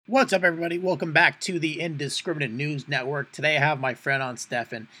What's up, everybody? Welcome back to the Indiscriminate News Network. Today I have my friend on,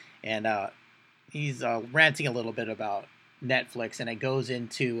 Stefan, and he's ranting a little bit about Netflix, and it goes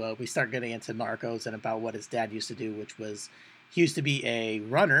into, we start getting into Narcos and about what his dad used to do, which was, he used to be a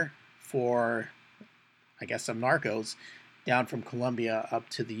runner for, I guess, some narcos down from Colombia up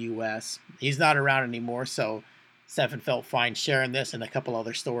to the U.S. He's not around anymore, so Stefan felt fine sharing this and a couple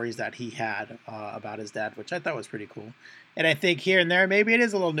other stories that he had about his dad, which I thought was pretty cool. And I think here and there, maybe it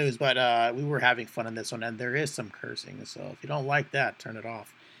is a little news, but we were having fun in this one, and there is some cursing. So if you don't like that, turn it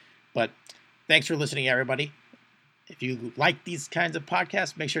off. But thanks for listening, everybody. If you like these kinds of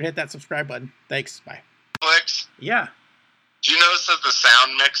podcasts, make sure to hit that subscribe button. Thanks. Bye. Netflix? Yeah. Do you notice that the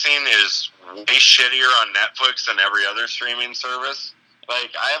sound mixing is way shittier on Netflix than every other streaming service?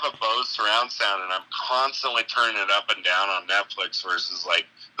 Like, I have a Bose surround sound, and I'm constantly turning it up and down on Netflix versus, like,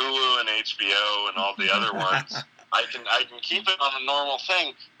 Hulu and HBO and all the other ones. I can keep it on a normal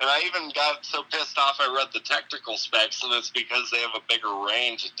thing, and I even got so pissed off I read the technical specs, and it's because they have a bigger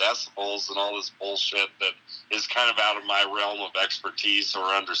range of decibels and all this bullshit that is kind of out of my realm of expertise or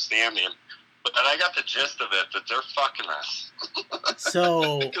understanding. But I got the gist of it, that they're fucking us.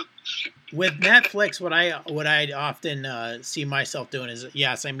 So with Netflix, what I often see myself doing is,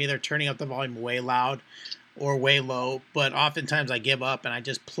 yes, I'm either turning up the volume way loud or way low, but oftentimes I give up and I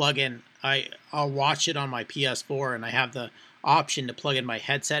just plug in. I'll watch it on my PS4, and I have the option to plug in my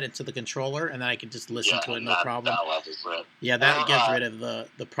headset into the controller, and then I can just listen to it, no problem. Yeah, that gets rid of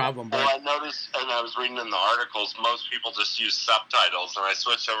the problem. But I noticed, and I was reading in the articles, most people just use subtitles, and I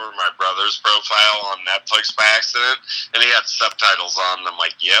switched over to my brother's profile on Netflix by accident, and he had subtitles on, and I'm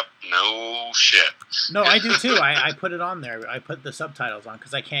like, yep, no shit. No, I do too. I put it on there. I put the subtitles on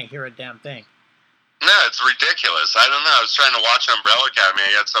because I can't hear a damn thing. No, it's ridiculous. I don't know. I was trying to watch Umbrella Academy.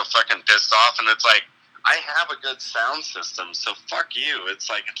 I got so fucking pissed off, and it's like, I have a good sound system, so fuck you. It's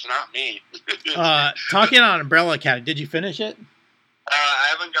like, it's not me. Talking on Umbrella Academy, did you finish it? I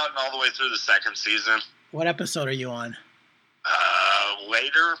haven't gotten all the way through the second season. What episode are you on?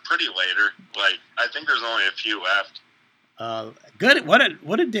 Later, pretty later. Like, I think there's only a few left. Good.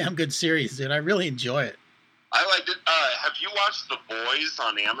 What a damn good series, dude. I really enjoy it. I liked it. Have you watched The Boys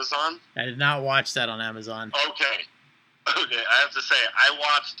on Amazon? I did not watch that on Amazon. Okay. I have to say, I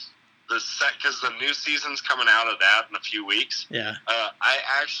watched because the new season's coming out of that in a few weeks. Yeah. I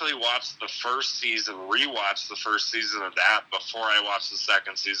actually watched the first season, rewatched the first season of that before I watched the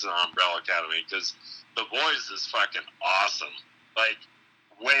second season of Umbrella Academy, because The Boys is fucking awesome. Like,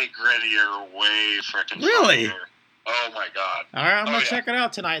 way grittier, way freaking Really? funnier. Oh my god! All right, I'm gonna check it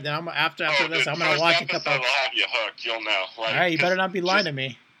out tonight. Then after this, I'm gonna watch a couple. I'll have you hooked. You'll know. Like, all right, you better not be lying to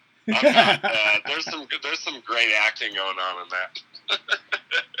me. I'm not, there's some great acting going on in that.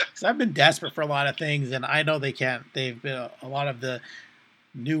 Because I've been desperate for a lot of things, and I know they can't. They've been a lot of the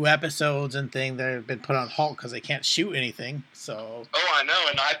new episodes and things that have been put on halt because they can't shoot anything. So. Oh, I know,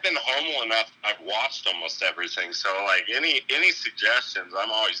 and I've been home enough. I've watched almost everything. So, like, any suggestions, I'm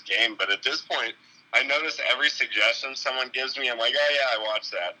always game. But at this point, I notice every suggestion someone gives me, I'm like, oh, yeah, I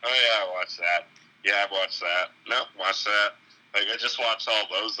watched that. Oh, yeah, I watched that. Yeah, I've watched that. No, watched that. Like, I just watched all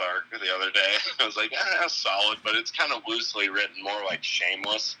of Ozark the other day. I was like, that's solid, but it's kind of loosely written, more like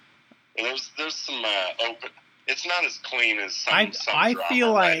Shameless. And there's some open. It's not as clean as some I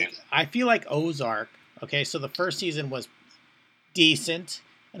feel writing. I feel like Ozark. Okay, so the first season was decent,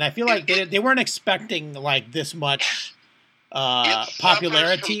 and I feel like they weren't expecting like this much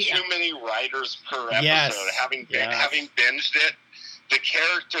popularity. From too many writers per episode. Yes. Having binged it, the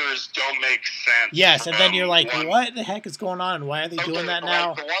characters don't make sense. Yes, and then you're like, what the heck is going on, and why are they doing that now?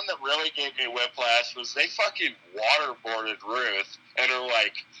 Like, the one that really gave me whiplash was they fucking waterboarded Ruth, and are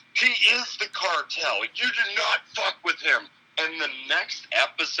like, he is the cartel. You do not fuck with him. And the next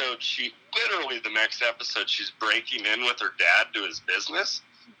episode, she's breaking in with her dad to his business.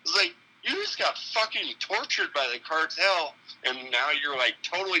 It's like, you just got fucking tortured by the cartel, and now you're like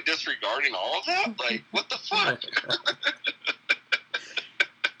totally disregarding all of that? Like, what the fuck?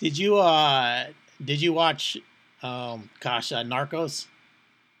 Did you watch Narcos?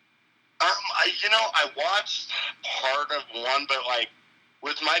 I watched part of one, but like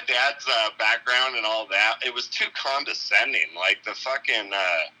with my dad's background and all that, it was too condescending. Like the fucking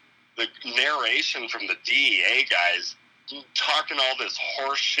the narration from the DEA guys talking all this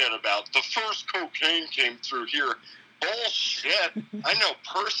horse shit about the first cocaine came through here. Bullshit. I know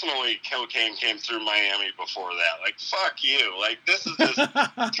personally cocaine came through Miami before that. Like, fuck you. Like, this is just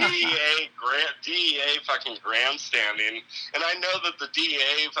DEA fucking grandstanding. And I know that the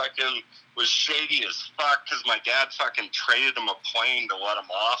DEA fucking was shady as fuck because my dad fucking traded him a plane to let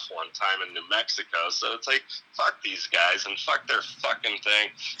him off one time in New Mexico. So it's like, fuck these guys and fuck their fucking thing.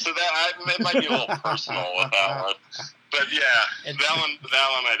 So that it might be a little personal with that one. But yeah, that one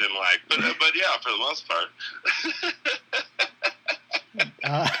I didn't like. But yeah, for the most part.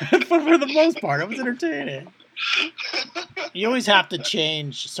 For the most part, it was entertaining. You always have to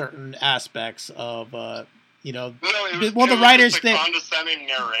change certain aspects of, the writers think condescending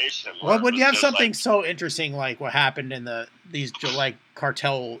narration. Well, when you have something so interesting like what happened in these like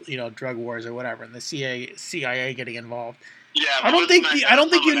cartel, drug wars or whatever, and the CIA getting involved. Yeah, I don't think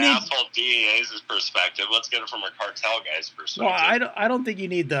you need asshole DEA's perspective. Let's get it from a cartel guy's perspective. Well, I don't think you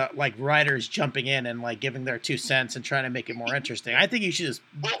need the writers jumping in and giving their 2 cents and trying to make it more interesting. I think you should just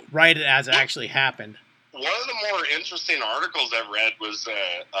write it as it actually happened. One of the more interesting articles I read was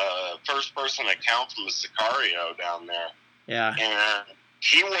a first-person account from a Sicario down there. Yeah. And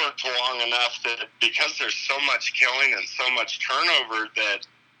he worked long enough that because there's so much killing and so much turnover that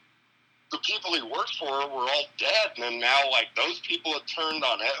the people he worked for were all dead, and then now, those people have turned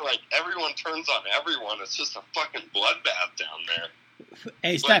on it. Everyone turns on everyone. It's just a fucking bloodbath down there.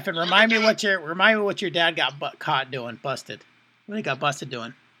 Hey, Stefan, remind me what your dad got caught doing, busted. What he got busted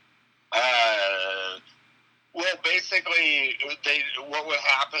doing? Well, basically, what would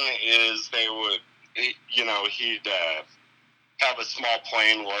happen is they would, he'd have a small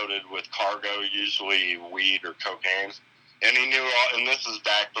plane loaded with cargo, usually weed or cocaine. And he knew and this is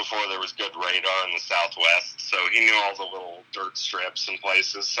back before there was good radar in the Southwest, so he knew all the little dirt strips and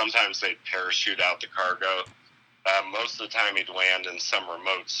places. Sometimes they'd parachute out the cargo. Most of the time he'd land in some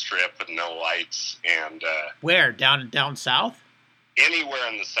remote strip with no lights. And where? Down south? Anywhere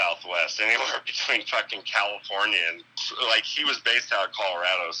in the Southwest, anywhere between fucking California and, he was based out of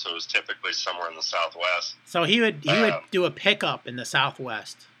Colorado, so it was typically somewhere in the Southwest. So he would do a pickup in the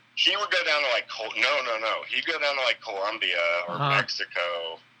Southwest. He would go down to no. He'd go down to Colombia or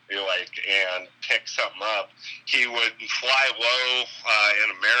Mexico, and pick something up. He would fly low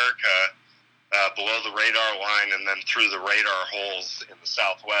in America, below the radar line, and then through the radar holes in the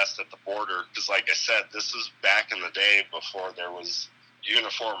Southwest at the border. Because, like I said, this was back in the day before there was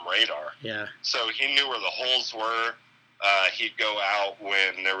uniform radar. Yeah. So he knew where the holes were. He'd go out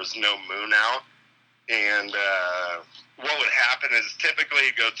when there was no moon out. And what would happen is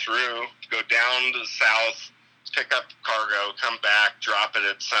typically go down to the south, pick up cargo, come back, drop it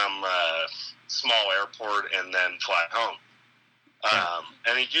at some small airport, and then fly home.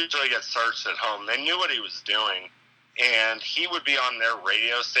 And he'd usually get searched at home. They knew what he was doing, and he would be on their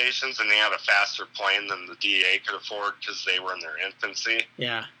radio stations, and they had a faster plane than the DEA could afford because they were in their infancy.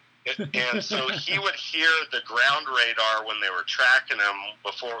 Yeah. And so he would hear the ground radar when they were tracking him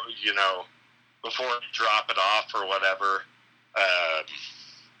before you drop it off or whatever.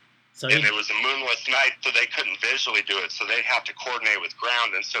 And it was a moonless night, so they couldn't visually do it, so they'd have to coordinate with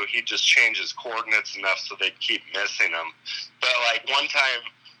ground, and so he'd just change his coordinates enough so they'd keep missing him. But, one time,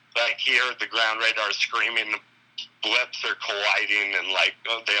 he heard the ground radar screaming, the blips are colliding, and,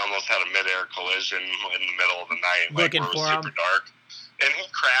 they almost had a mid-air collision in the middle of the night, where it was super dark. And he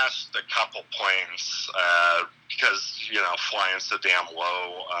crashed a couple planes because, flying so damn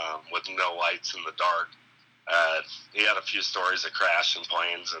low with no lights in the dark. He had a few stories of crashing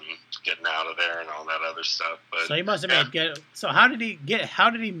planes and getting out of there and all that other stuff. But so he must have made So how did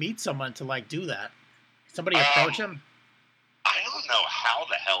he meet someone to do that? Somebody approach him? I don't know how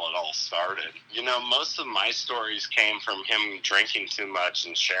the hell it all started. Most of my stories came from him drinking too much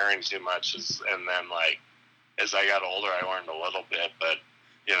and sharing too much, and then as I got older, I learned a little bit. But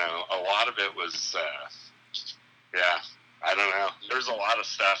a lot of it was, I don't know. There's a lot of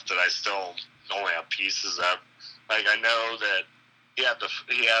stuff that I still only have pieces of. I know that he had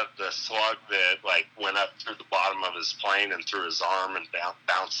the slug that went up through the bottom of his plane and through his arm and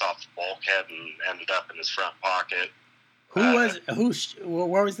bounced off the bulkhead and ended up in his front pocket. Where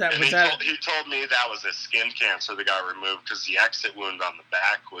was that? He told me that was a skin cancer that got removed because the exit wound on the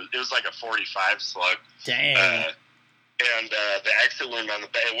back was like a 45 slug. Dang. And the exit wound on the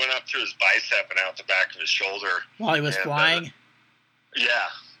back, it went up through his bicep and out the back of his shoulder. While he was flying? Yeah.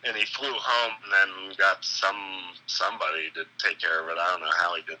 And he flew home and then got somebody to take care of it. I don't know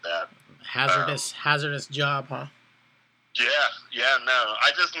how he did that. Hazardous job, huh? No.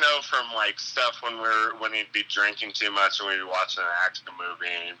 I just know from like stuff when he'd be drinking too much and we'd be watching an action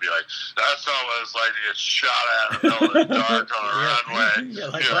movie and he'd be like, "That's all what it's like to get shot at in the middle of the dark on a runway." You're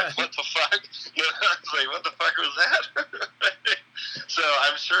like, what the fuck? I was like, what the fuck was that? So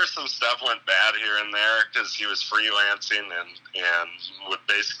I'm sure some stuff went bad here and there because he was freelancing and would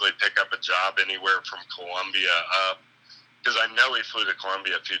basically pick up a job anywhere from Colombia up. Because I know he flew to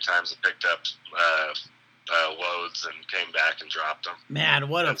Colombia a few times and picked up loads and came back and dropped them. Man,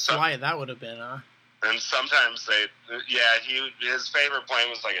 what a flight that would have been, huh? And sometimes his favorite plane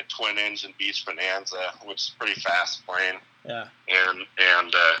was like a twin-engine Beach Bonanza, which is a pretty fast plane. Yeah. And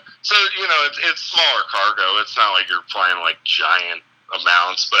so, it's smaller cargo. It's not like you're flying like giant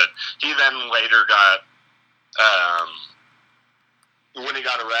amounts. But he then later got, when he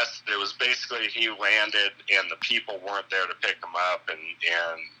got arrested, it was basically he landed and the people weren't there to pick him up. And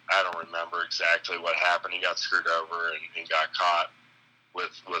I don't remember exactly what happened. He got screwed over and got caught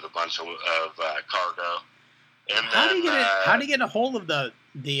with a bunch of cargo. And how do you get a hold of the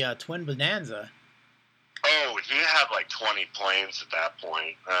twin Bonanza? Oh, he had like 20 planes at that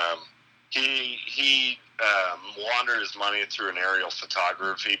point. He laundered his money through an aerial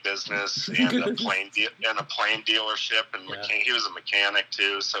photography business and a plane dealership, and he was a mechanic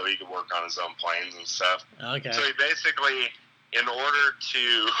too, so he could work on his own planes and stuff. Okay. So he basically, in order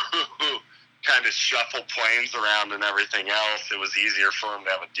to kind of shuffle planes around and everything else, it was easier for him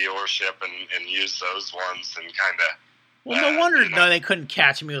to have a dealership and use those ones and kind of. Well, no wonder though they couldn't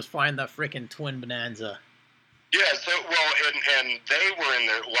catch him. He was flying the freaking twin Bonanza. Yeah, and they were in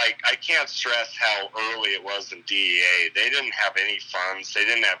there, like, I can't stress how early it was in DEA. They didn't have any funds. They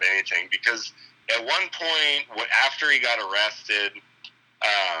didn't have anything because at one point, after he got arrested,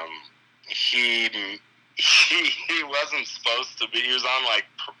 he wasn't supposed to be, he was on, like,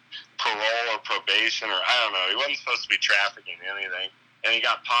 parole or probation or, I don't know, he wasn't supposed to be trafficking anything, and he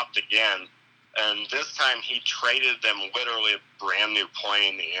got popped again. And this time he traded them literally a brand new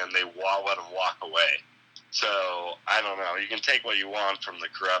plane, and they let him walk away. So, I don't know. You can take what you want from the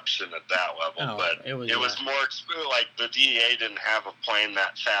corruption at that level, but it was more like the DEA didn't have a plane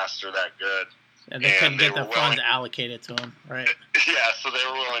that fast or that good. And they couldn't get the funds allocated to him, right? Yeah, so they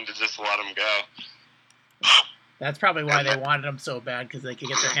were willing to just let him go. That's probably why they wanted him so bad, because they could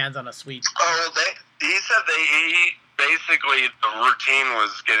get their hands on a sweet. Oh, he said basically the routine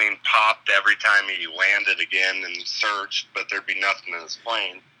was getting popped every time he landed again and searched, but there'd be nothing in his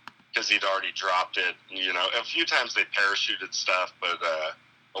plane. Because he'd already dropped it, A few times they parachuted stuff, but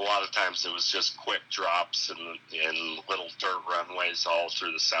a lot of times it was just quick drops in little dirt runways all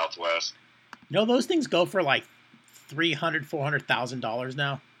through the Southwest. Those things go for like $300,000, $400,000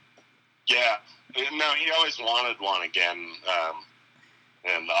 now. Yeah, no, he always wanted one again,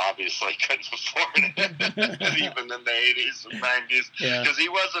 and obviously couldn't afford it, even in the 80s and 90s, because he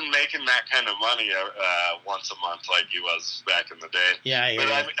wasn't making that kind of money once a month like he was back in the day. Yeah, but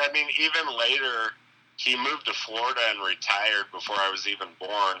I mean, even later, he moved to Florida and retired before I was even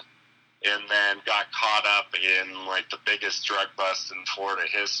born, and then got caught up in like the biggest drug bust in Florida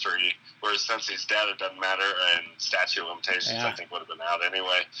history, where since he's dead, it doesn't matter, and statute of limitations, I think, would have been out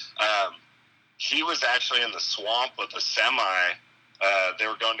anyway. He was actually in the swamp with a semi. They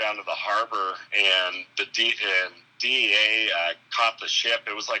were going down to the harbor, and the DEA caught the ship.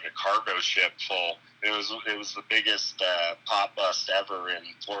 It was like a cargo ship full. It was the biggest pot bust ever in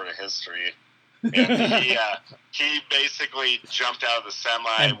Florida history. And he basically jumped out of the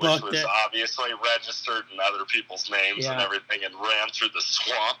semi, which was obviously registered in other people's names and everything, and ran through the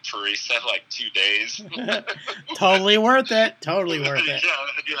swamp for, he said, like 2 days. Totally worth it. Totally worth it.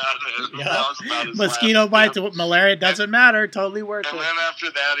 Yeah. That was about his mosquito bites, malaria, doesn't matter. Totally worth it. And then after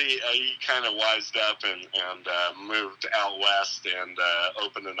that, he kind of wised up and moved out west and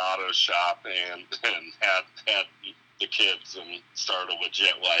opened an auto shop and had the kids and started a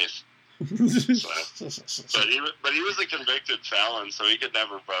legit life. But he was a convicted felon, so he could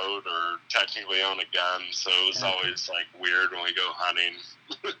never vote or technically own a gun. So it was always like weird when we go hunting.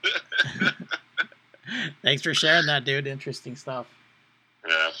 Thanks for sharing that, dude. Interesting stuff.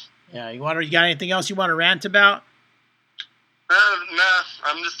 Yeah. You got anything else you want to rant about? Nah.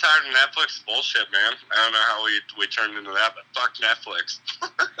 I'm just tired of Netflix bullshit, man. I don't know how we turned into that, but fuck Netflix.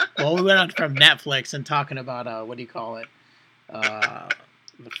 Well, we went on from Netflix and talking about what do you call it?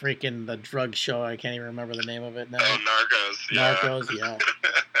 The drug show. I can't even remember the name of it now. Oh, Narcos. Yeah. Narcos, yeah.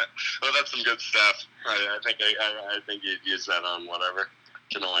 Well, that's some good stuff. I think you'd use that on whatever.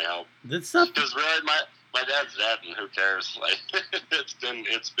 Can only help. This stuff. Because really, my dad's dead, and who cares? Like, it's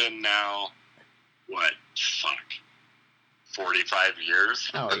been now, what? Fuck. 45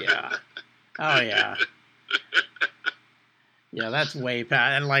 years. Oh yeah. Yeah, that's way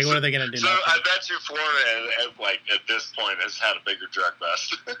past. And like, what are they gonna do? So I bet you Florida, at this point, has had a bigger drug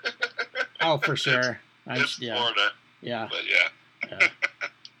bust. Oh, for sure. It's Florida. Yeah. But yeah.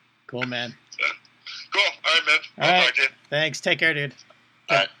 Cool, man. So, cool. All right, man. I'll talk to you. Thanks. Take care, dude.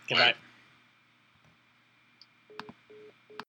 All right. Goodbye. Bye.